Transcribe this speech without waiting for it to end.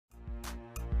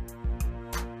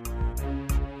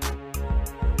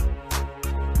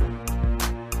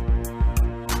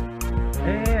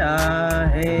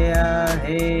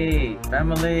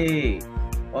family,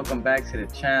 welcome back to the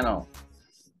channel.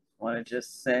 Want to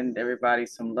just send everybody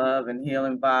some love and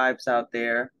healing vibes out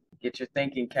there. Get your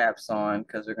thinking caps on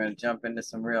because we're going to jump into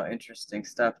some real interesting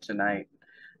stuff tonight.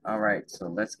 All right, so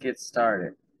let's get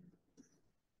started.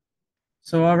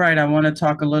 So, all right, I want to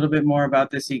talk a little bit more about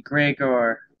this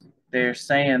egregore. They're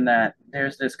saying that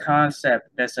there's this concept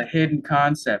that's a hidden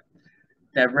concept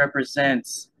that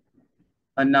represents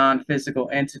a non-physical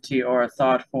entity or a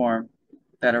thought form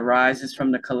that arises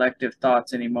from the collective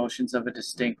thoughts and emotions of a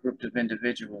distinct group of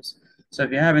individuals. So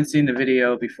if you haven't seen the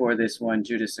video before this one,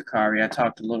 Judas Sakari, I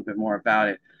talked a little bit more about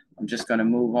it. I'm just going to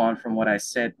move on from what I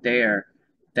said there,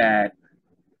 that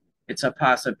it's a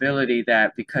possibility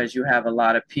that because you have a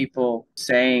lot of people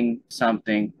saying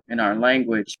something in our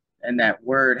language and that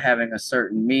word having a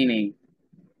certain meaning,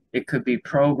 it could be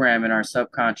programmed in our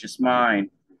subconscious mind.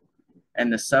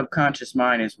 And the subconscious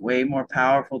mind is way more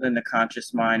powerful than the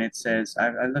conscious mind. It says,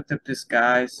 I looked up this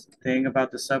guy's thing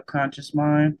about the subconscious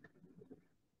mind,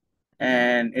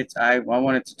 and I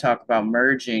wanted to talk about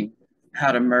merging,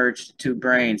 how to merge the two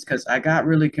brains, because I got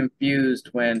really confused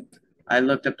when I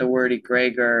looked up the word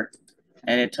egregor,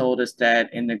 and it told us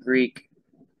that in the Greek,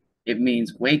 it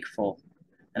means wakeful,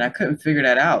 and I couldn't figure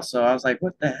that out. So I was like,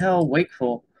 what the hell,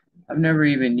 wakeful? I've never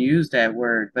even used that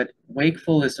word, but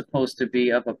wakeful is supposed to be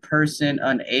of a person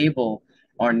unable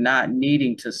or not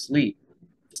needing to sleep.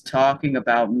 It's talking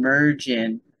about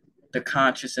merging the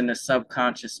conscious and the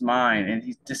subconscious mind.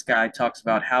 And this guy talks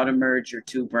about how to merge your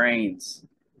two brains.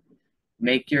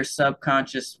 Make your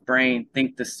subconscious brain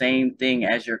think the same thing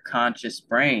as your conscious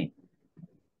brain.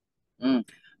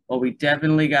 Well, we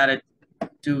definitely got to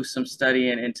do some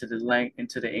studying into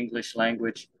the English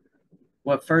language.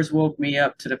 What first woke me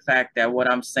up to the fact that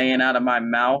what I'm saying out of my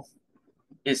mouth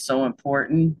is so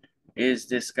important is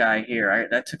this guy here.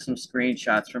 I took some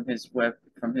screenshots from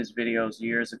his videos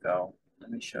years ago.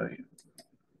 Let me show you.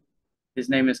 His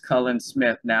name is Cullen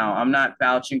Smith. Now, I'm not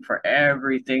vouching for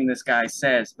everything this guy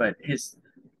says, but his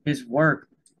work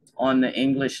on the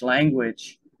English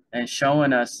language and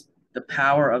showing us the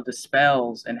power of the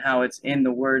spells and how it's in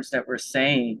the words that we're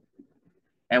saying.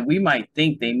 And we might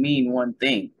think they mean one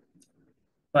thing,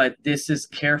 but this is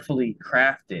carefully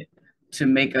crafted to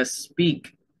make us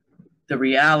speak the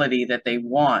reality that they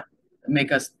want,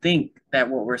 make us think that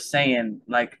what we're saying.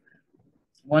 Like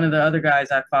one of the other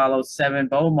guys I follow, Seven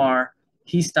Bomar,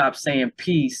 he stopped saying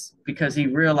peace because he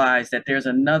realized that there's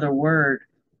another word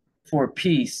for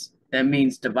peace that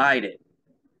means divided.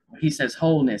 He says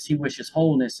wholeness. He wishes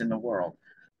wholeness in the world.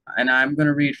 And I'm going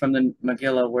to read from the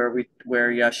Megillah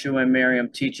where Yeshua and Miriam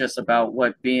teach us about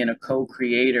what being a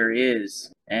co-creator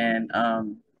is, and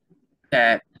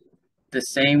that the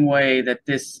same way that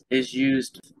this is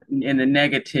used in the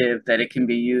negative, that it can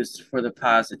be used for the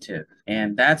positive.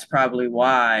 And that's probably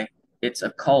why it's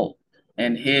occult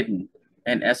and hidden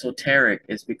and esoteric,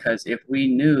 is because if we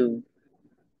knew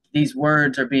these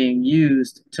words are being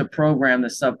used to program the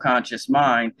subconscious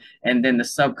mind, and then the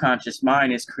subconscious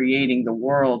mind is creating the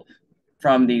world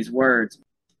from these words.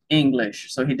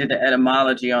 English. So he did the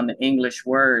etymology on the English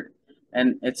word,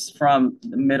 and it's from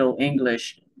the Middle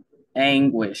English,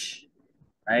 anguish,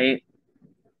 right?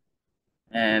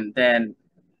 And then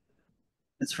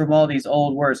it's from all these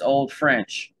old words, Old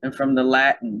French, and from the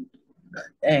Latin,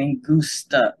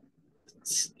 angustia,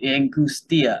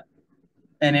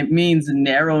 and it means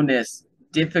narrowness,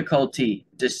 difficulty,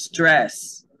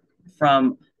 distress,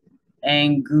 from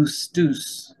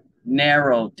angustus,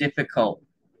 narrow, difficult,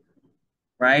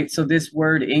 right? So this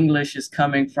word English is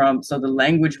coming from, so the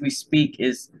language we speak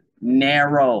is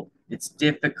narrow, it's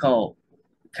difficult.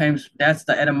 That's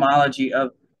the etymology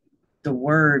of the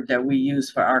word that we use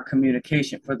for our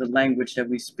communication, for the language that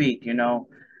we speak, you know.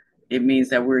 It means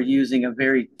that we're using a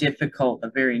very difficult, a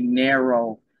very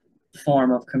narrow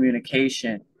form of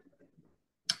communication.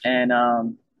 And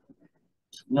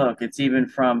look, it's even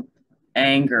from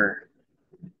anger,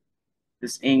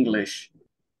 this English.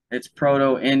 It's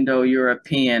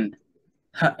Proto-Indo-European,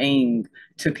 ha'ing,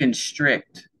 to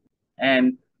constrict,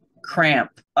 and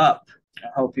cramp up. I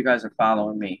hope you guys are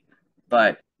following me.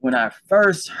 But when I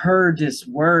first heard this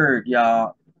word,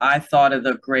 y'all, I thought of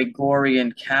the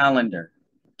Gregorian calendar,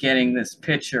 getting this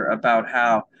picture about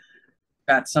how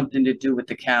got something to do with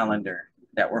the calendar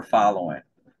that we're following.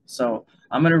 So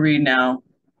I'm going to read now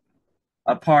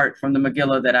a part from the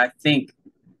Megillah that I think,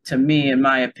 to me, in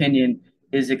my opinion,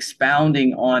 is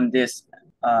expounding on this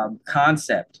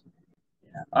concept.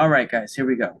 All right, guys, here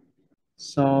we go.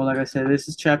 So like I said, this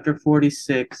is chapter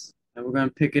 46, and we're going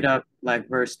to pick it up like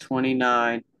verse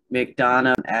 29.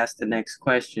 McDonough asked the next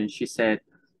question. She said,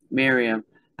 Miriam,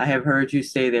 I have heard you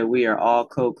say that we are all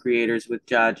co-creators with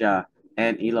Jaja.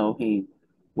 and Elohim.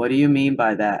 What do you mean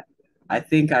by that? I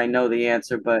think I know the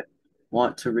answer, but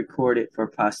want to record it for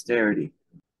posterity.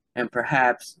 And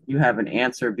perhaps you have an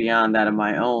answer beyond that of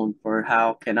my own, for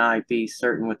how can I be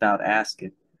certain without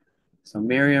asking? So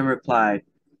Miriam replied,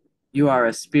 you are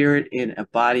a spirit in a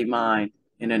body mind,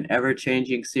 in an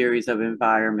ever-changing series of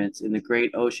environments in the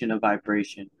great ocean of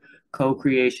vibration.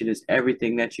 Co-creation is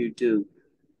everything that you do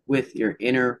with your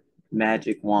inner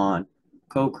magic wand.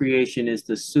 Co-creation is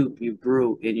the soup you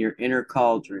brew in your inner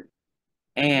cauldron,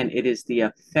 and it is the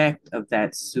effect of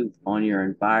that soup on your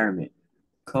environment.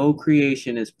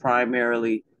 Co-creation is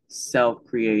primarily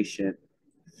self-creation,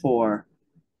 for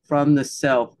from the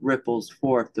self ripples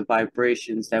forth the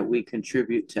vibrations that we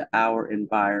contribute to our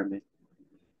environment.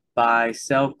 By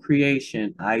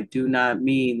self-creation, I do not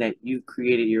mean that you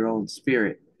created your own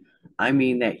spirit. I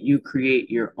mean that you create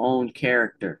your own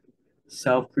character.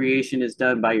 Self-creation is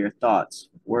done by your thoughts,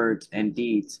 words, and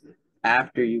deeds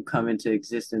after you come into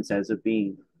existence as a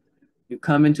being. You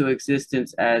come into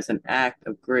existence as an act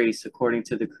of grace according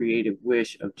to the creative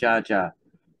wish of Jaja.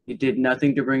 You did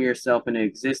nothing to bring yourself into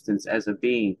existence as a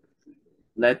being.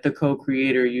 Let the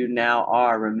co-creator you now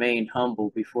are remain humble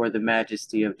before the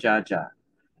majesty of Jaja.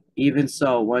 Even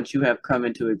so, once you have come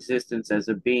into existence as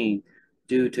a being,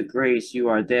 due to grace, you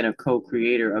are then a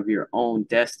co-creator of your own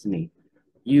destiny.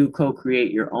 You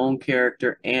co-create your own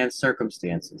character and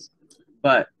circumstances.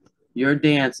 But your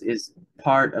dance is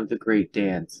part of the great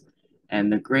dance,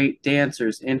 and the great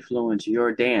dancers influence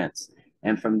your dance,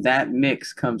 and from that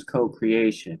mix comes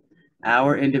co-creation.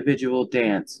 Our individual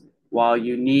dance, while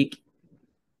unique,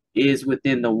 is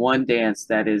within the one dance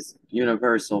that is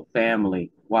universal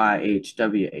family,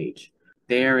 YHWH.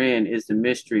 Therein is the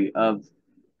mystery of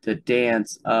the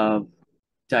dance of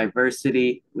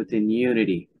diversity within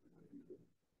unity.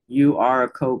 You are a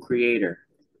co-creator.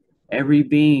 Every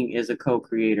being is a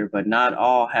co-creator, but not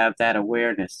all have that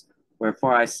awareness.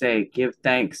 Wherefore I say, give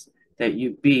thanks that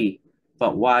you be,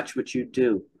 but watch what you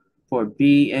do. For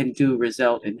be and do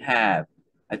result in have.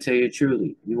 I tell you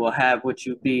truly, you will have what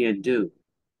you be and do.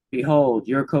 Behold,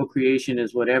 your co-creation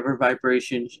is whatever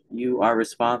vibrations you are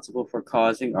responsible for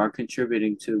causing or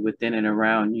contributing to within and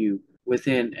around you,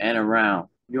 within and around.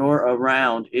 Your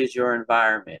around is your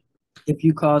environment. If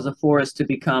you cause a forest to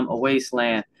become a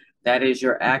wasteland, that is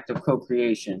your act of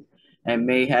co-creation, and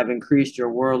may have increased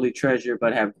your worldly treasure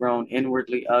but have grown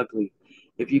inwardly ugly.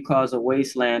 If you cause a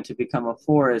wasteland to become a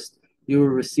forest, you will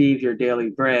receive your daily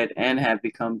bread and have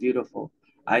become beautiful.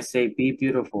 I say be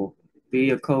beautiful.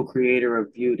 Be a co-creator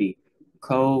of beauty.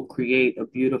 Co-create a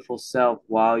beautiful self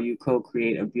while you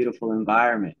co-create a beautiful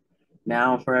environment.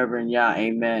 Now and forever in Yah,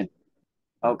 amen.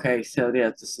 Okay, so yeah,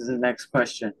 this is the next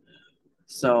question.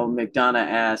 So McDonough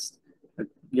asked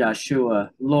Yeshua,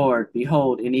 Lord,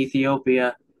 behold, in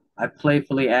Ethiopia, I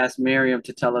playfully asked Miriam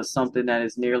to tell us something that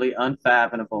is nearly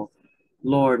unfathomable.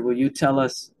 Lord, will you tell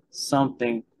us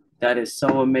something that is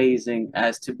so amazing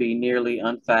as to be nearly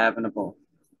unfathomable?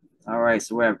 All right,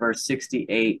 so we're at verse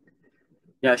 68.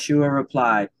 Yeshua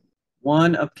replied,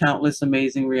 one of countless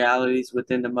amazing realities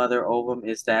within the mother ovum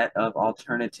is that of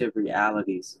alternative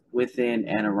realities within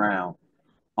and around.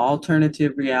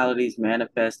 Alternative realities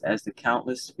manifest as the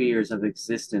countless spheres of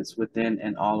existence within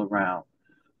and all around,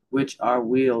 which are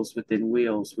wheels within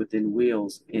wheels within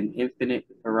wheels in infinite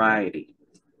variety.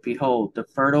 Behold, the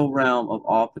fertile realm of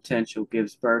all potential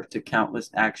gives birth to countless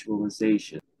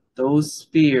actualizations. Those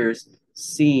spheres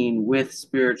seen with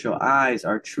spiritual eyes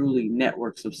are truly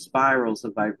networks of spirals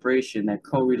of vibration that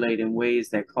correlate in ways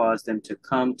that cause them to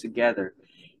come together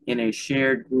in a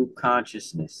shared group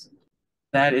consciousness.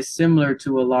 That is similar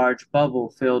to a large bubble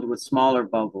filled with smaller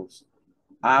bubbles.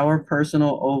 Our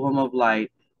personal ovum of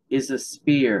light is a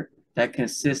sphere that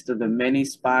consists of the many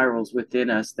spirals within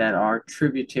us that are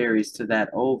tributaries to that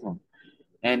ovum.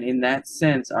 And in that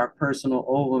sense, our personal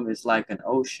ovum is like an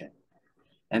ocean.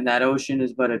 And that ocean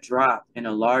is but a drop in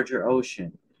a larger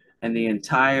ocean. And the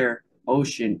entire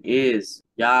ocean is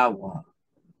Yahweh,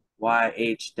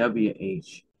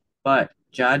 YHWH. But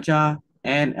Jaja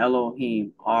and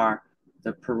Elohim are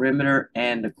the perimeter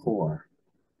and the core.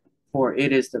 For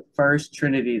it is the first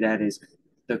Trinity that is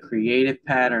the creative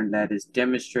pattern that is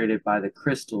demonstrated by the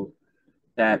crystal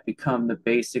that become the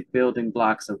basic building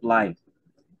blocks of life.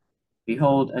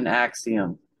 Behold an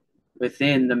axiom.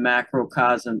 Within the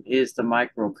macrocosm is the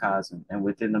microcosm, and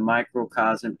within the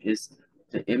microcosm is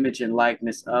the image and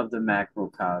likeness of the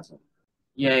macrocosm.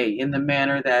 Yea, in the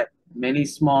manner that many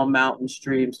small mountain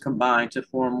streams combine to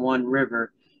form one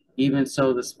river, even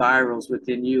so the spirals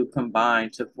within you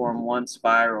combine to form one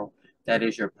spiral that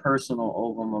is your personal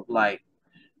ovum of light.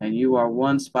 And you are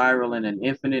one spiral in an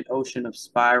infinite ocean of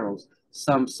spirals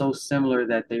some so similar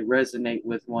that they resonate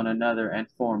with one another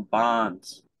and form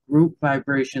bonds. Group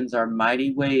vibrations are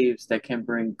mighty waves that can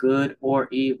bring good or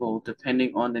evil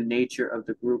depending on the nature of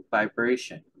the group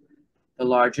vibration. The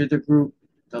larger the group,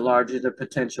 the larger the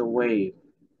potential wave.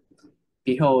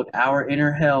 Behold, our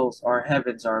inner hells or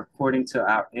heavens are according to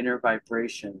our inner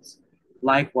vibrations.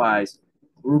 Likewise,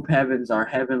 group heavens are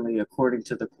heavenly according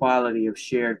to the quality of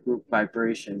shared group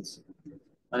vibrations.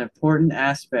 An important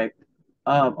aspect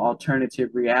of alternative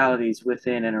realities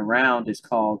within and around is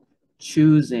called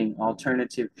choosing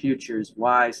alternative futures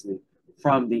wisely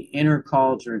from the inner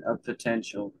cauldron of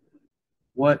potential.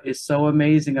 What is so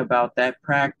amazing about that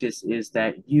practice is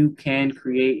that you can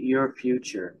create your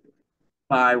future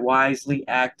by wisely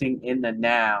acting in the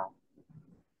now.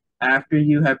 After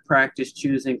you have practiced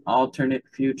choosing alternate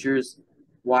futures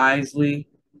wisely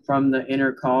from the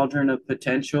inner cauldron of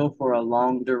potential for a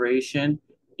long duration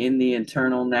in the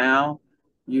eternal now,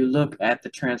 you look at the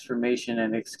transformation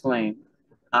and exclaim,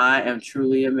 I am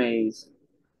truly amazed.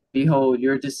 Behold,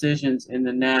 your decisions in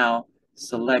the now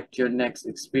select your next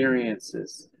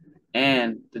experiences,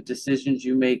 and the decisions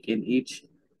you make in each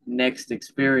next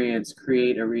experience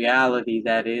create a reality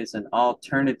that is an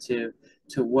alternative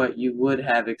to what you would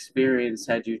have experienced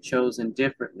had you chosen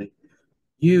differently.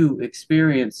 You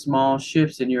experience small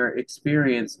shifts in your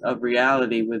experience of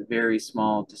reality with very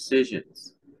small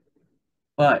decisions.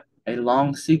 But a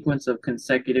long sequence of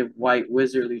consecutive white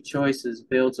wizardly choices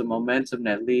builds a momentum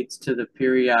that leads to the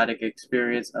periodic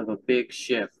experience of a big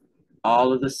shift.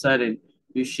 All of a sudden,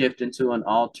 you shift into an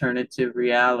alternative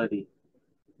reality.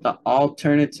 The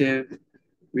alternative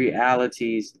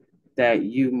realities that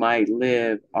you might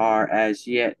live are as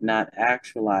yet not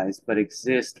actualized, but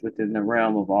exist within the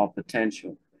realm of all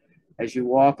potential. As you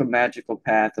walk a magical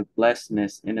path of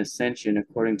blessedness in ascension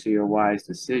according to your wise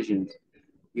decisions,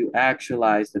 you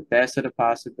actualize the best of the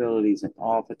possibilities and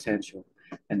all potential.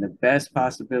 And the best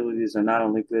possibilities are not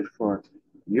only good for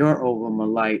your overall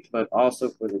light, but also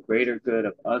for the greater good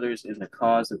of others in the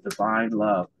cause of divine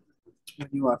love. When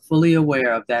you are fully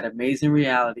aware of that amazing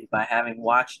reality by having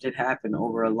watched it happen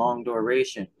over a long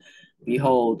duration,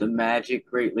 behold, the magic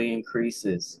greatly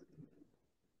increases.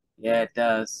 Yeah, it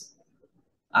does.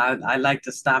 I like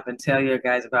to stop and tell you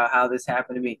guys about how this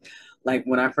happened to me. Like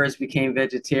when I first became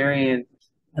vegetarian,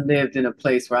 I lived in a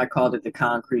place where I called it the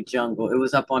concrete jungle. It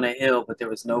was up on a hill, but there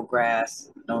was no grass,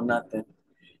 no nothing.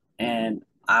 And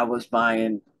I was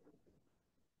buying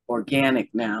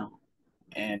organic now.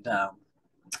 And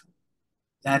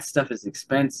that stuff is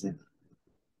expensive.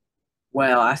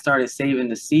 Well, I started saving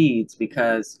the seeds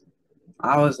because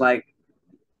I was like,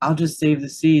 I'll just save the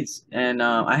seeds. And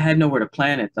I had nowhere to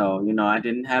plant it though. You know,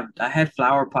 I had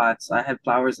flower pots. I had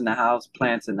flowers in the house,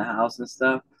 plants in the house and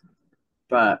stuff.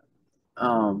 But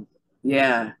um,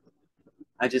 yeah,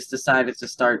 I just decided to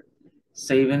start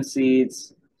saving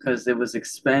seeds because it was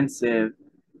expensive.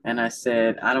 And I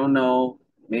said, I don't know,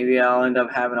 maybe I'll end up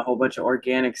having a whole bunch of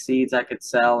organic seeds I could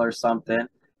sell or something.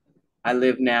 I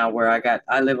live now where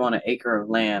I live on an acre of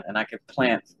land and I could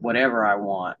plant whatever I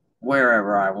want,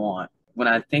 wherever I want. When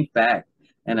I think back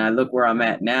and I look where I'm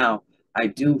at now, I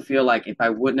do feel like if I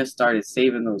wouldn't have started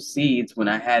saving those seeds when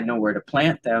I had nowhere to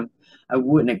plant them, I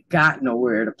wouldn't have got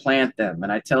nowhere to plant them.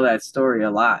 And I tell that story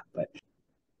a lot. But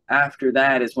after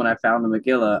that is when I found the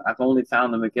Megillah. I've only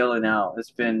found the Megillah now.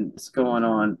 It's going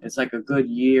on. It's like a good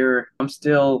year. I'm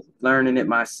still learning it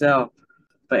myself.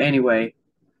 But anyway,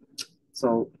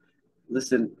 so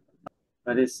listen,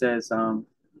 but it says,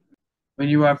 when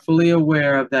you are fully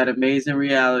aware of that amazing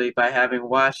reality by having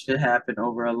watched it happen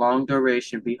over a long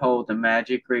duration, behold, the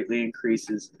magic greatly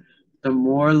increases. The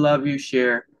more love you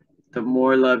share, the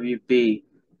more love you be.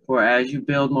 For as you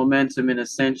build momentum in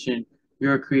ascension,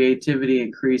 your creativity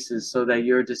increases so that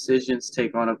your decisions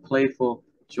take on a playful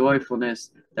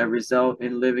joyfulness that result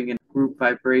in living in group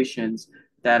vibrations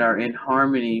that are in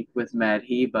harmony with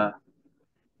Madhiba.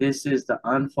 This is the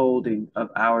unfolding of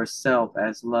our self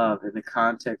as love in the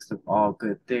context of all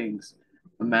good things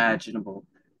imaginable,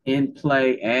 in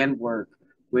play and work,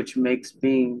 which makes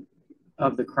being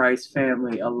of the Christ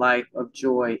family a life of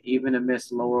joy even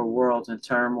amidst lower worlds and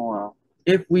turmoil.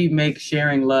 If we make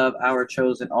sharing love our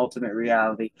chosen ultimate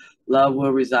reality, love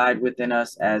will reside within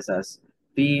us as us.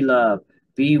 Be love,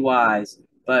 be wise,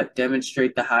 but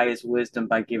demonstrate the highest wisdom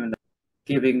by giving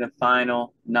the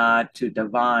final nod to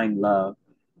divine love.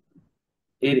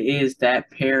 It is that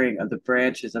pairing of the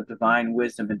branches of divine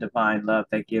wisdom and divine love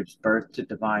that gives birth to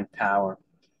divine power.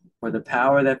 For the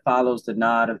power that follows the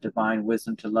nod of divine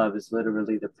wisdom to love is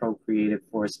literally the procreative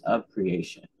force of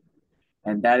creation.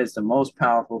 And that is the most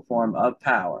powerful form of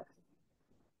power.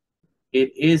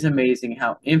 It is amazing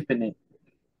how infinite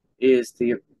is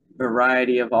the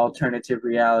variety of alternative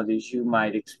realities you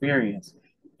might experience.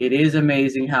 It is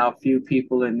amazing how few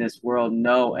people in this world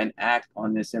know and act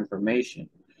on this information.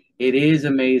 It is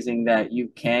amazing that you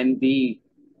can be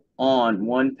on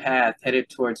one path headed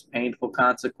towards painful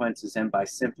consequences, and by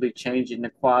simply changing the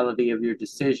quality of your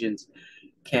decisions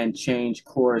can change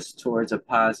course towards a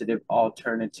positive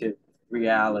alternative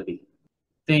reality.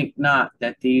 Think not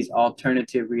that these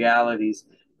alternative realities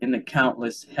in the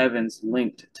countless heavens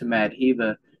linked to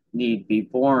Megillah need be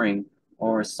boring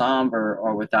or somber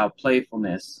or without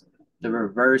playfulness. The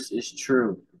reverse is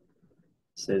true.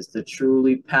 It says the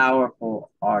truly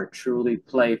powerful are truly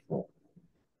playful.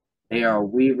 They are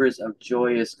weavers of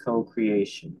joyous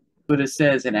co-creation. Buddha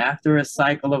says, and after a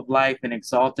cycle of life in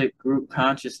exalted group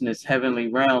consciousness, heavenly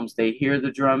realms, they hear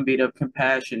the drumbeat of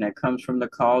compassion that comes from the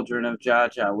cauldron of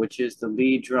Jaja, which is the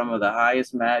lead drum of the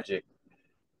highest magic.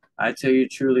 I tell you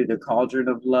truly, the cauldron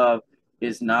of love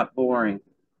is not boring.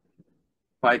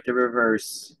 Quite the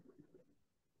reverse.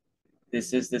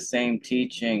 This is the same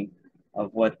teaching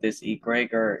of what this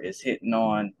egregor is hitting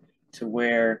on, to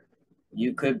where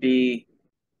you could be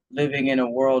living in a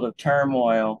world of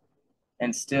turmoil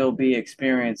and still be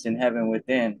experiencing heaven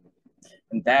within.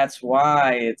 And that's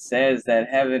why it says that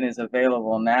heaven is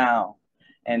available now.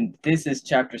 And this is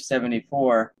chapter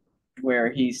 74, where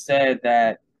he said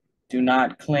that do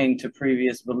not cling to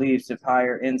previous beliefs if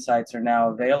higher insights are now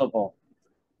available.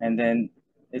 And then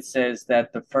it says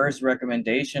that the first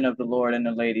recommendation of the Lord and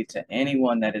the Lady to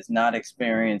anyone that is not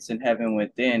experiencing heaven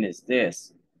within is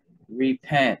this: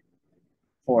 repent,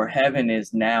 for heaven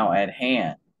is now at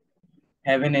hand.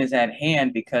 Heaven is at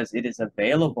hand because it is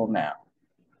available now.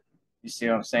 You see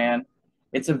what I'm saying?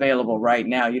 It's available right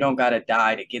now. You don't got to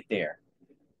die to get there.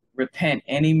 Repent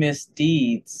any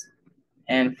misdeeds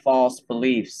and false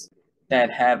beliefs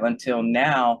that have until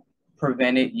now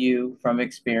prevented you from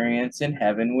experiencing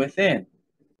heaven within.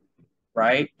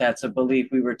 Right? That's a belief.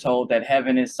 We were told that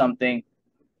heaven is something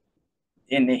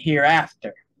in the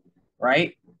hereafter.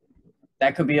 Right?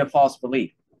 That could be a false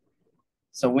belief.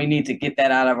 So we need to get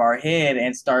that out of our head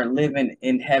and start living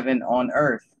in heaven on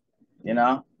earth, you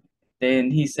know?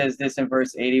 Then he says this in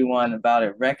verse 81 about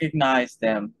it. Recognize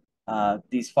them,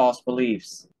 these false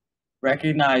beliefs.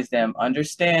 Recognize them,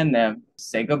 understand them,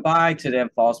 say goodbye to them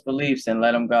false beliefs and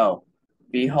let them go.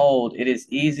 Behold, it is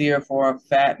easier for a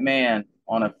fat man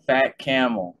on a fat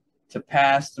camel to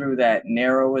pass through that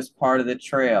narrowest part of the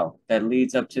trail that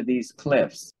leads up to these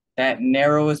cliffs. That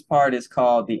narrowest part is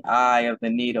called the eye of the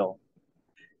needle.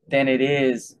 Than it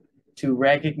is to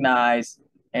recognize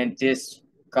and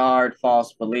discard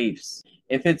false beliefs.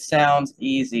 If it sounds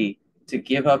easy to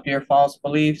give up your false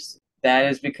beliefs, that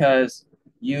is because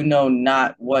you know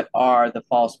not what are the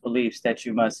false beliefs that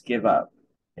you must give up.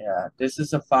 Yeah, this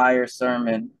is a fire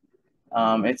sermon.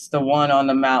 It's the one on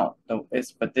the mount,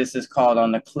 but this is called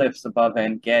on the cliffs above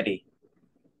En-Gedi.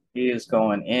 He is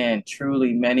going in.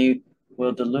 Truly, many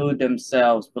will delude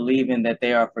themselves, believing that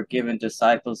they are forgiven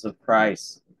disciples of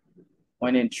Christ,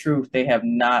 when in truth they have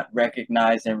not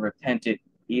recognized and repented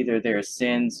either their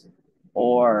sins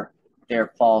or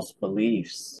their false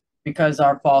beliefs. Because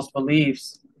our false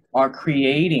beliefs are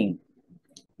creating,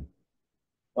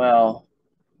 well,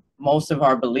 most of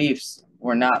our beliefs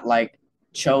were not like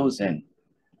chosen.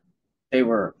 They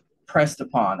were pressed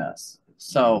upon us.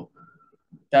 So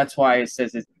that's why it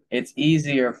says it's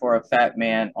easier for a fat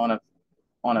man on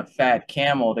a fat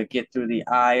camel to get through the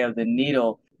eye of the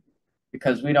needle,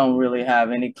 because we don't really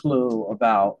have any clue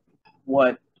about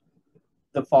what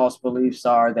the false beliefs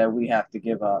are that we have to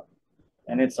give up.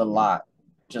 And it's a lot,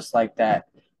 just like that.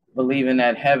 Believing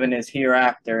that heaven is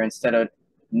hereafter instead of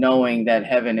knowing that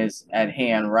heaven is at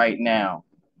hand right now,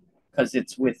 because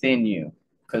it's within you,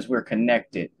 because we're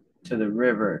connected to the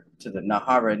river, to the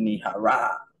Nahara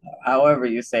Nihara, however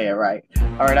you say it right.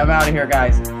 All right, I'm out of here,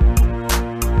 guys.